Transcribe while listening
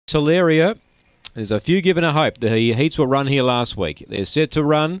Hilaria. There's a few given a hope. The heats were run here last week. They're set to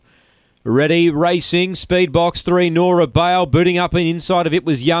run. Ready, racing, speed box 3, Nora Bale. Booting up and inside of it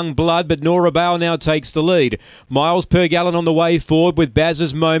was Young Blood, but Nora Bale now takes the lead. Miles per gallon on the way forward with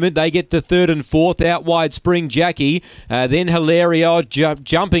Baz's Moment. They get to third and fourth. Out wide, Spring Jackie. Then Hilaria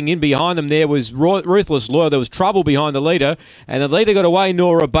jumping in behind them. There was Ruthless Lawyer. There was trouble behind the leader, and the leader got away,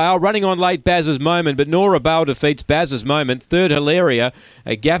 Nora Bale. Running on late, Baz's Moment, but Nora Bale defeats Baz's Moment. Third, Hilaria.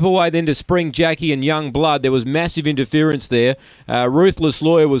 A gap away then to Spring Jackie and Young Blood. There was massive interference there. Ruthless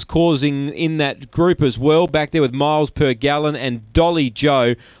Lawyer was causing in that group as well. Back there with Miles per Gallon and Dolly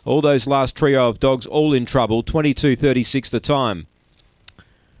Joe. All those last trio of dogs all in trouble. 22.36 the time.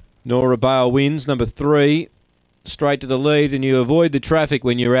 Nora Bale wins, number 3. Straight to the lead, and you avoid the traffic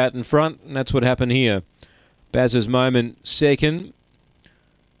when you're out in front, and that's what happened here. Baz's Moment second,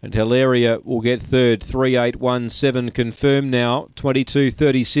 and Hilaria will get third. 3.817 confirmed now.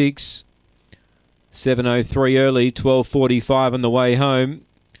 22.36. 7.03 early. 12.45 on the way home.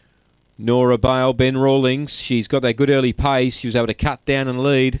 Nora Bale, Ben Rawlings, she's got that good early pace. She was able to cut down and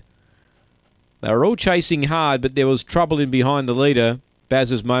lead. They were all chasing hard, but there was trouble in behind the leader.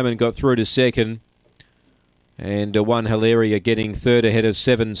 Baz's Moment got through to second. And 1 Hilaria getting third ahead of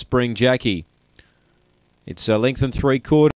 7 Spring Jackie. It's a length and 3/4.